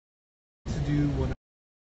do one.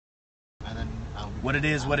 And then what it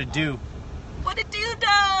is, what it do. What it do,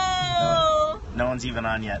 though? No one's even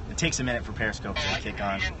on yet. It takes a minute for Periscope to kick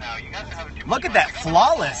on. Look at that,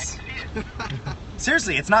 flawless.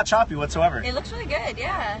 Seriously, it's not choppy whatsoever. It looks really good,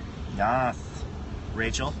 yeah. Yes.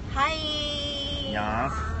 Rachel. Hi.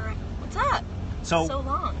 Yes. What's up? So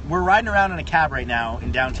long. We're riding around in a cab right now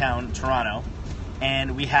in downtown Toronto,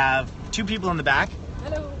 and we have two people in the back.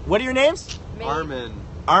 Hello. What are your names? Armin.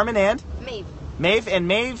 Armin and? Maeve. Maeve, and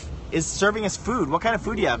Maeve is serving us food. What kind of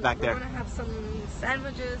food do you have back there? We're gonna have some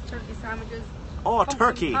sandwiches, turkey sandwiches. Oh,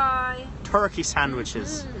 turkey. Pie. Turkey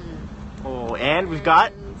sandwiches. Oh, and we've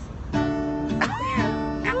got...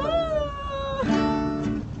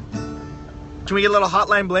 Can we get a little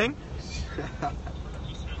hotline bling?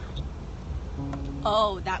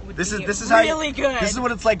 Oh, that would This be is really good. This is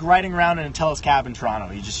what it's like riding around in a Telus cab in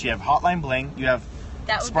Toronto. You have hotline bling, you have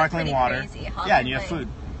that would sparkling be water. crazy. Yeah, and you have food.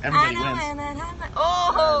 Everybody wins.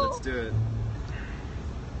 Oh, Let's do it.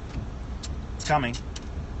 It's coming.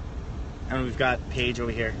 And we've got Paige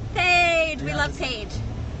over here. Paige, we love Paige.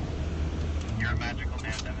 You're a magical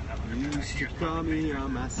man. You used to call me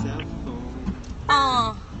on my cell phone.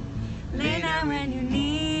 Oh. Late night when you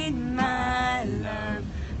need my love,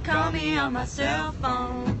 call me on my cell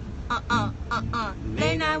phone.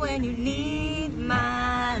 Late night when you need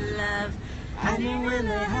my love, I know when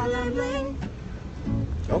the hotline bling.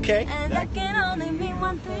 Okay. And that can only mean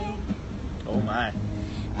one thing. Oh my.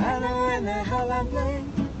 I know when the hotline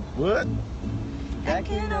bling. What? That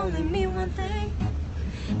can only mean one thing.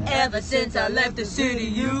 Ever since I left the city,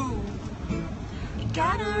 you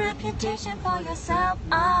got a reputation for yourself.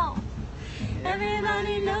 Oh,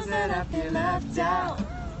 everybody knows that I feel left out.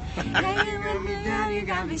 Hanging with me down, you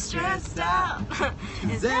got me stressed out.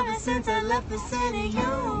 It's ever since I left the city,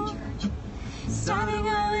 you starting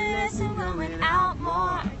going less and going out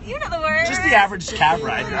more. You know the words. Just the average cab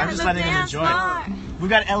ride. I'm just letting them enjoy it. We've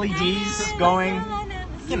got LEDs going.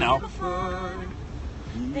 You know.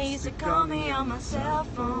 They used to call me on my cell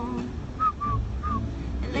phone.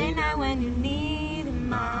 Late night when you need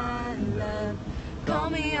my love, call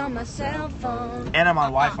me on my cell phone. And I'm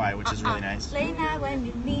on Wi-Fi, which is really nice. Late night when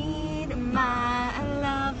you need my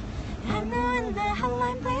love, I know in the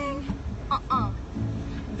hotline bling.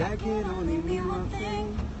 That can only mean one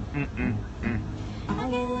thing. I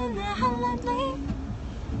get in the hotline bling.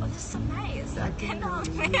 Oh, this is so nice. That can only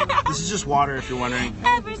mean. This is just water, if you're wondering.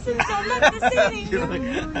 Ever since I left the city,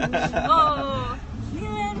 oh, you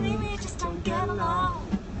and me, we just don't get along.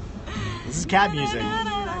 This is cab music.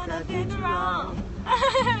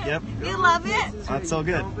 Yep. You love it? That's so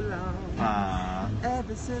good.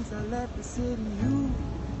 Ever since I left the city, you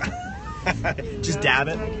Just dab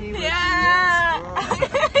it. Yeah.